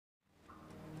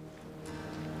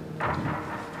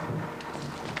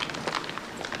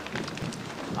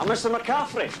Mr.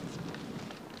 McCaffrey,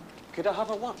 could I have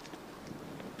a word?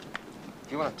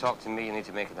 If you want to talk to me, you need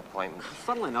to make an appointment.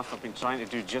 Funnily enough, I've been trying to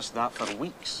do just that for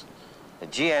weeks. The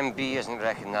GMB isn't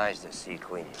recognised at Sea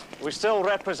Queen. We still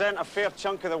represent a fair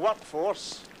chunk of the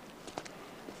workforce.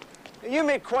 You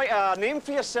made quite a name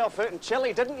for yourself out in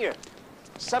Chile, didn't you?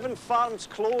 7 farms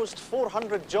closed,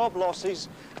 400 job losses,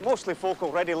 mostly folk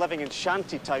already living in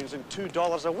shanty towns and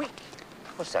 $2 a week.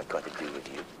 What's that got to do with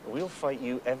you? We'll fight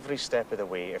you every step of the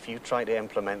way if you try to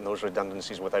implement those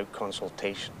redundancies without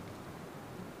consultation.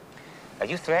 Are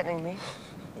you threatening me?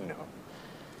 No.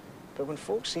 But when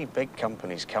folks see big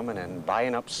companies coming in,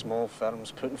 buying up small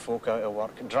firms, putting folk out of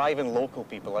work, driving local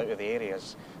people out of the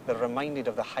areas, they're reminded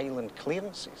of the Highland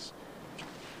clearances.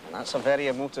 And that's a very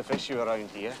emotive issue around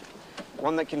here.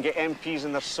 One that can get MPs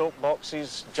in their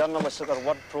soapboxes, journalists at their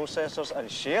word processors, and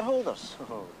shareholders.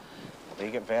 Oh, they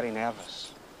get very nervous.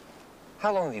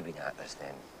 How long have you been at this,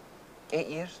 then? 8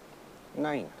 years?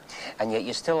 9. And yet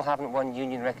you still haven't won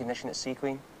union recognition at Sea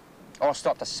Queen? Or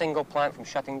stopped a single plant from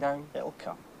shutting down? It'll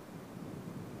come.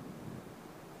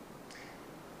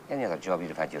 Any other job, you'd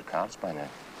have had your cards by now.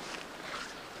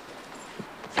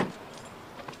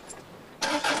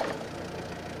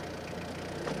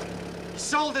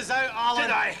 Sold us out, Alan.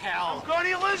 Did I, hell? I'm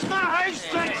going to lose my house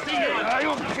thanks to you. Are you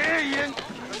okay, Ian?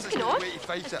 What's going on?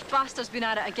 This bastard's been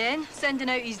at it again, sending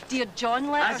out his Dear John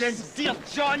letters. As in, Dear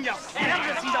John, your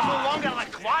services are no longer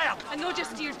required. And not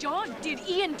just Dear John, Dear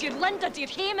Ian, Dear Linda, Dear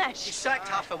Hamish. You sacked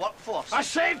half the workforce. I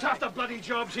saved half the bloody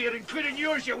jobs here, including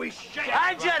yours, you wee shit.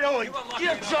 And your own.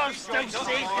 Dear John's still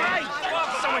safe, right?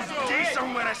 Someone's dead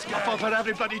somewhere. I fought for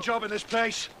every bloody job in this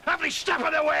place. Every step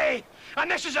of the way.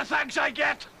 And this is the thanks I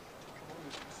get.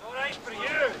 It's all right for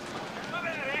you.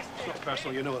 It's not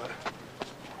personal, you know that.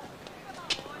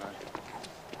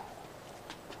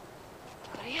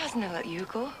 He hasn't let you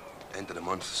go. End of the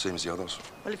month, same as the others.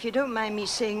 Well, if you don't mind me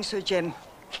saying so, Jim,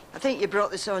 I think you brought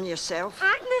this on yourself.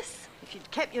 Agnes! If you'd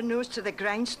kept your nose to the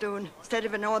grindstone instead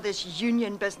of in all this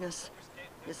union business,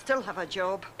 you'd still have a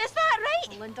job. Is that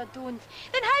right? Oh, Linda, don't.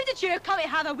 Then how did you come to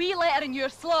have a wee letter in your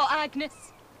slot,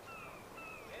 Agnes?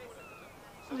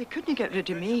 Well, they couldn't get rid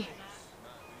of me.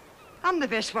 I'm the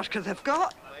best worker they've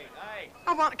got.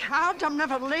 I work hard, I'm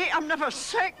never late, I'm never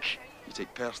sick. You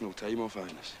take personal time off,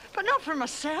 Agnes. But not for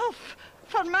myself,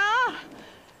 for Ma.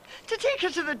 To take her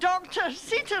to the doctor,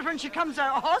 see to her when she comes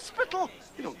out of hospital.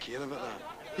 You don't care about that.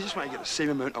 You just want to get the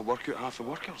same amount of work out of half the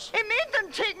workers. It made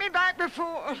them take me back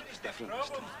before. It's different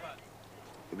this time.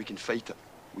 But we can fight it.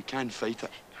 We can fight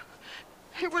it.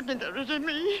 He wouldn't get rid of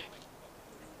me.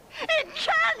 He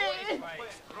can't!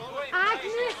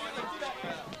 Agnes!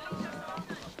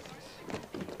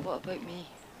 What about me?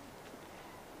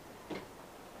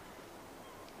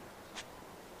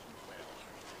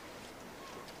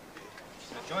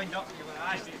 Joined up, you were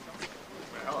asking.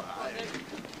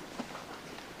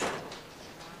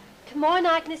 Come on,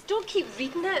 Agnes, don't keep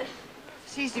reading it.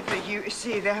 It's easy for you to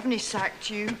say they haven't sacked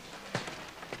you.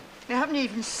 They haven't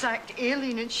even sacked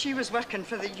Aileen, and she was working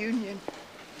for the union.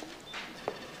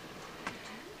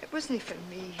 It wasn't for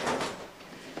me.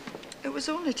 It was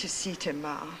only to see to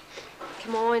Ma.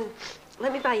 Come on,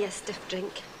 let me buy you a stiff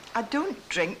drink. I don't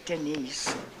drink,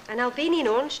 Denise. An Albanian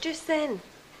orange juice, then.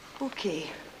 Okay.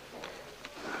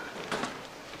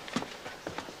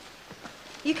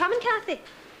 You coming, Kathy?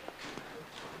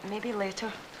 Maybe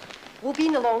later. We'll be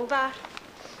in the long bar.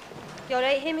 You all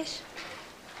right, Hamish?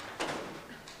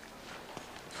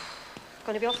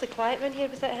 Gonna be awfully quiet around here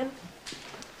without him.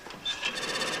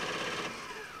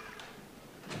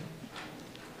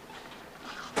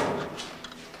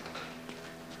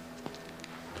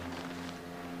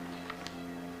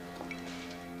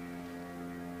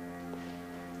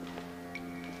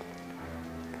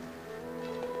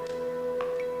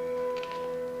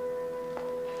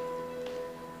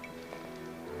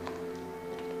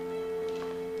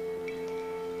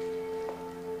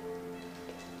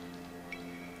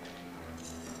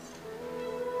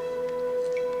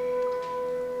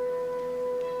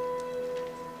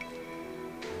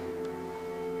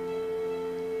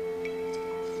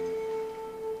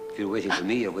 If you're waiting for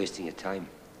me, you're wasting your time.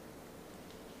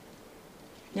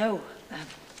 No,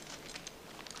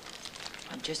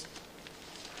 I'm just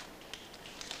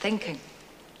thinking.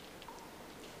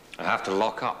 I have to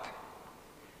lock up.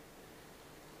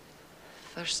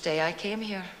 First day I came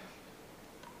here,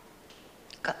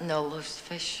 gutting all those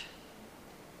fish.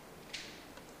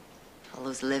 All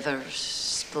those livers,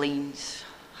 spleens,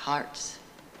 hearts.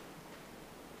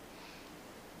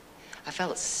 I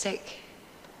felt sick.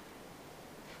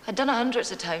 I'd done it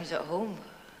hundreds of times at home.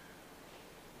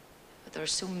 But there are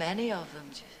so many of them,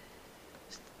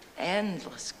 just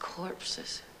endless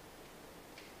corpses.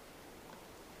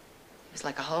 It was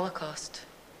like a Holocaust.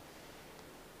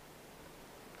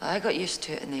 I got used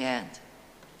to it in the end.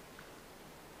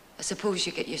 I suppose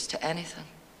you get used to anything.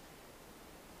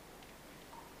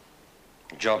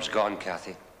 The job's gone,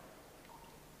 Kathy.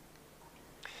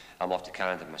 I'm off to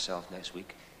Canada myself next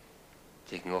week,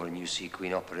 taking over a new Sea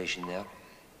Queen operation there.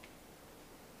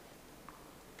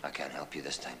 I can't help you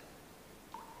this time.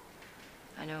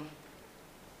 I know.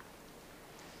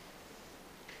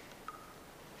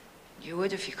 You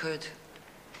would if you could.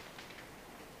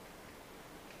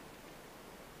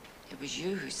 It was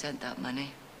you who sent that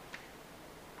money.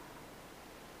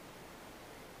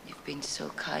 You've been so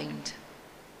kind.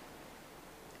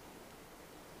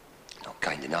 Not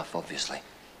kind enough, obviously.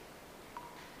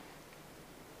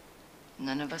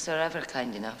 None of us are ever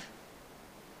kind enough.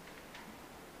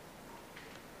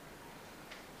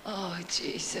 Oh,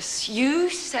 Jesus, you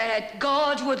said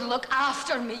God would look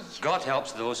after me. God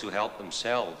helps those who help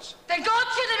themselves. Then God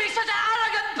shouldn't be such an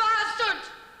arrogant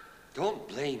bastard! Don't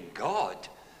blame God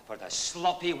for the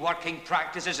sloppy working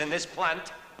practices in this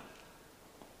plant.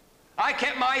 I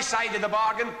kept my side of the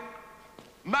bargain.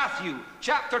 Matthew,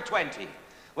 chapter 20.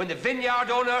 When the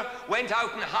vineyard owner went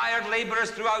out and hired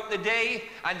laborers throughout the day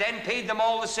and then paid them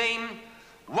all the same,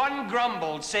 one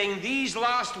grumbled, saying, "These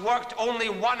last worked only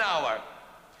 1 hour.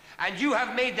 And you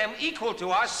have made them equal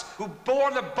to us who bore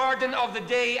the burden of the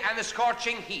day and the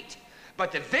scorching heat."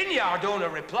 But the vineyard owner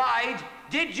replied,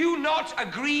 "Did you not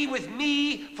agree with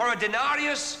me for a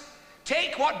denarius?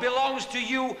 Take what belongs to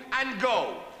you and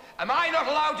go. Am I not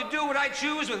allowed to do what I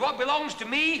choose with what belongs to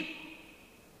me?"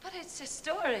 But it's a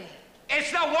story.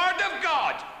 It's the word of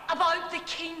God. About the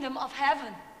kingdom of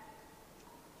heaven.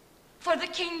 For the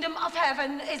kingdom of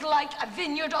heaven is like a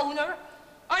vineyard owner.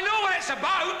 I know what it's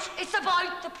about. It's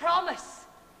about the promise.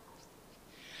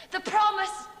 The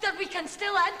promise that we can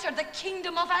still enter the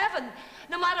kingdom of heaven,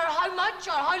 no matter how much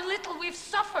or how little we've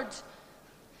suffered.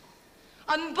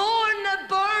 And borne the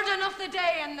burden of the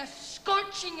day and the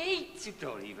scorching heat. You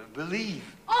don't even believe.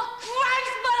 Oh,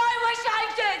 Christ, but I wish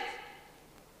I did!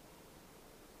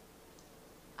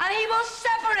 And he will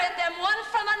separate them one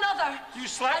from another. You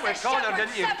slept with Connor,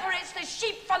 didn't you? As the shepherd separates the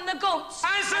sheep from the goats.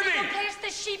 Answer and me! he will place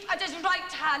the sheep at his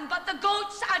right hand, but the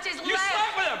goats at his You left.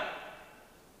 slept with him!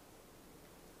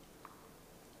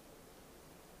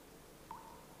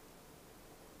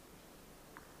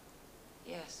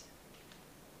 Yes.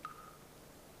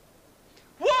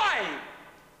 Why?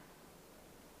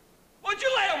 What'd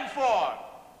you let him for?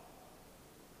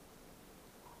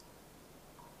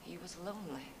 He was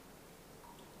lonely.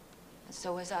 And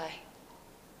so was I.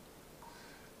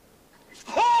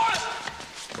 Whore!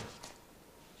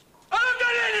 I haven't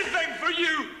done anything for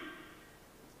you!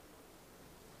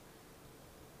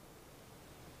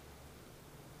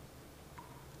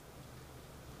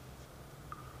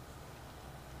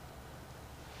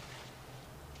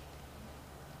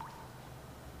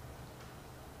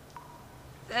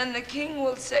 Then the king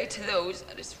will say to those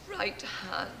at his right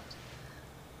hand,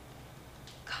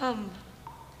 "Come,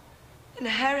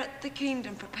 inherit the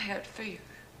kingdom prepared for you."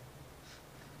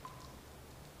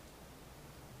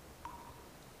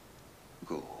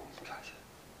 Go home, Kathy.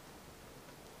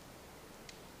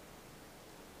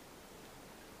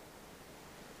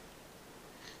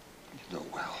 You know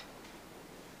well.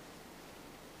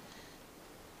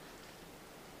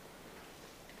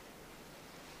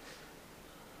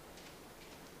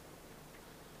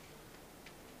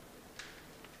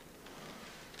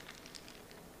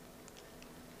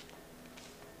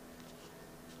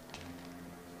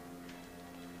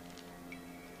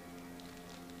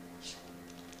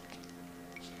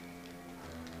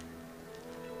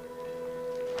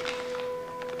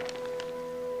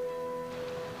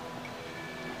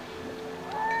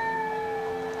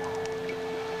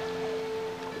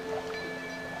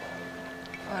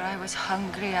 I was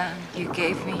hungry and you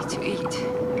gave me to eat.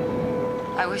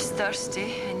 I was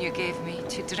thirsty and you gave me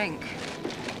to drink.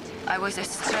 I was a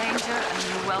stranger and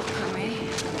you welcomed me.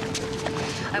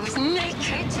 I was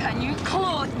naked and you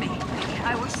clothed me.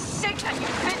 I was sick and you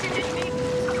visited me.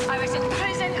 I was in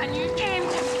prison and you came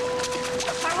to me.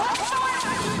 For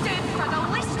whatsoever you did for the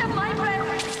least of my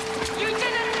brethren, you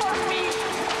did it for me.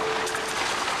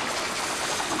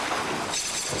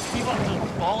 You worked the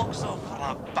bollocks off for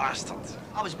that bastard.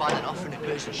 I was bad enough when he put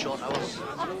us in short hours.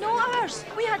 Oh, no hours.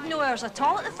 We had no hours at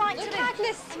all at the factory. Look,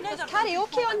 Agnes, there's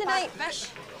karaoke on the night.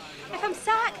 If I'm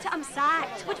sacked, I'm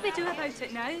sacked. What do we do about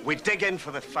it now? We dig in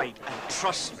for the fight, and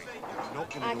trust me, we're not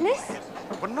gonna Agnes?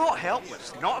 We're not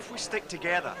helpless, not if we stick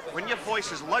together. When your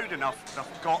voice is loud enough,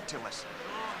 they've got to listen.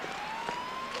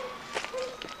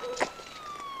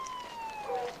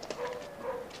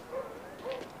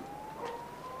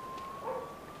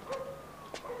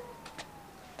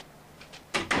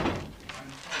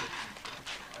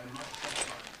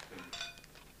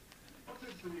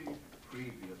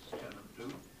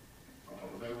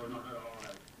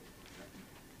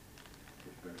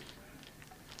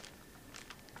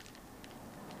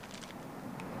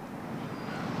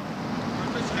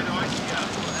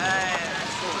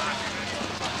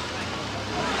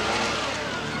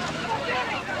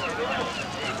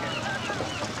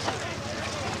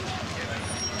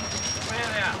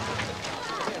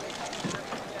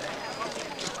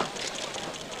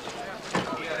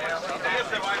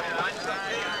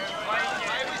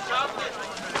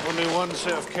 Only one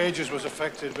set of cages was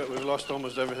affected, but we've lost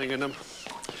almost everything in them.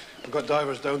 We've got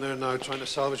divers down there now trying to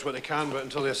salvage what they can, but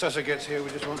until the assessor gets here, we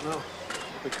just won't know.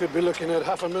 We could be looking at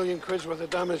 £500,000 worth of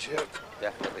damage here.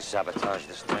 Definitely sabotage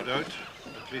this time. No doubt.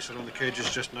 The police are on the cages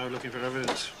just now looking for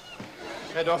evidence.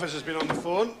 Head office has been on the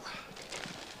phone.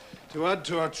 To add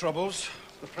to our troubles,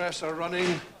 the press are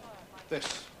running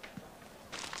this.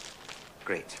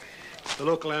 Great. The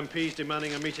local MP's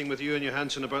demanding a meeting with you and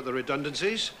Johansson about the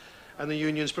redundancies, and the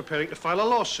union's preparing to file a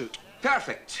lawsuit.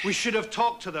 Perfect. We should have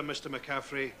talked to them, Mr.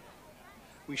 McCaffrey.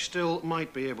 We still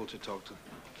might be able to talk to them.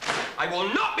 I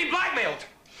will not be blackmailed!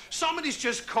 Somebody's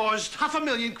just caused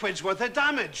 £500,000 worth of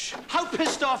damage. How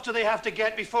pissed off do they have to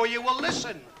get before you will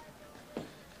listen?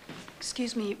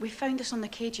 Excuse me, we found this on the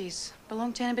cages.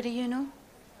 Belong to anybody you know?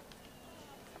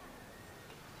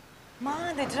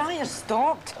 Man, the dryer's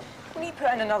stopped. We need to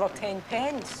put in another 10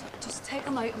 pence. Just take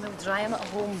them out and we'll dry them at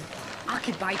home. I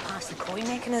could bypass the coil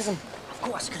mechanism.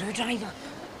 I've got a screwdriver.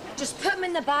 Just put them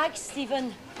in the bag,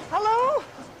 Stephen. Hello?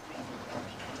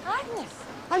 Agnes.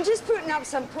 I'm just putting up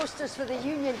some posters for the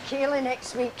union Cayley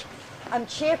next week. I'm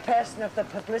chairperson of the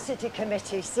publicity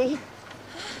committee, see?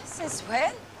 Since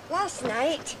when? Last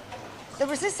night. There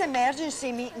was this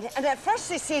emergency meeting, and at first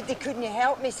they said they couldn't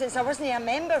help me since I wasn't a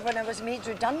member when I was made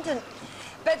redundant.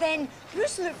 But then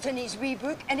Bruce looked in his wee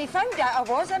book and he found out I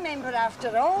was a member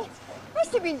after all.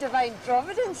 Must have been divine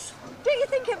providence. Don't you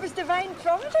think it was divine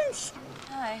providence?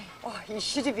 Aye. Oh, you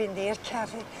should have been there,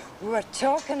 Kathy. We were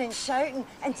talking and shouting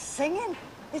and singing.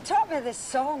 They taught me this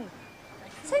song.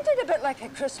 Sounded a bit like a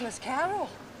Christmas carol.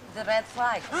 The red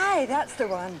flag? Aye, that's the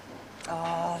one.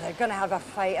 Oh, they're going to have a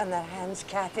fight on their hands,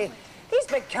 Kathy. These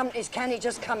big companies can't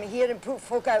just come here and put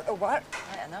folk out of work.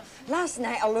 Right enough. Last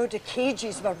night, a load of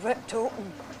cages were ripped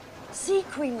open. Sea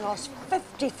Queen lost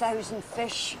 50,000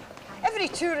 fish. Every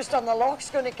tourist on the loch's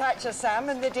going to catch a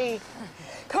salmon the day.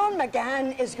 Con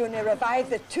McGann is going to revive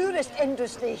the tourist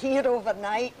industry here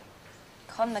overnight.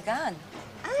 Con McGann?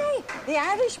 Aye, the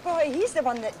Irish boy, he's the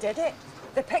one that did it.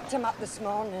 They picked him up this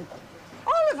morning.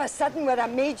 All of a sudden, we're a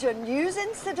major news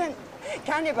incident.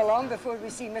 Can't be long before we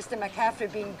see Mr.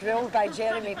 McCaffrey being grilled by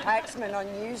Jeremy Paxman on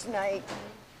Newsnight.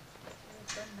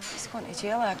 He's going to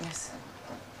jail, Agnes.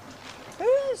 Who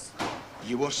is?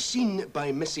 You were seen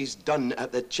by Mrs. Dunn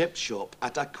at the chip shop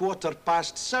at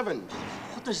 7:15.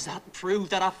 What does that prove?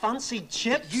 That I fancied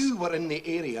chips? You were in the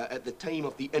area at the time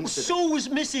of the incident. So was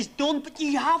Mrs. Dunn, but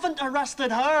you haven't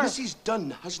arrested her. Mrs.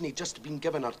 Dunn hasn't just been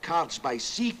given her cards by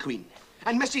Sea Queen.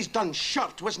 And Mrs. Dunn's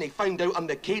shirt wasn't found out on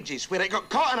the cages where it got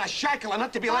caught in a shackle and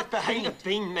had to be left behind.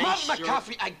 Mark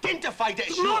McCaffrey identified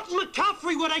it as yours. Mark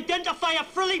McCaffrey would identify a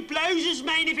frilly blouse as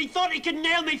mine if he thought he could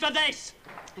nail me for this.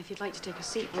 If you'd like to take a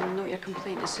seat, we'll note your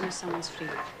complaint as soon as someone's free.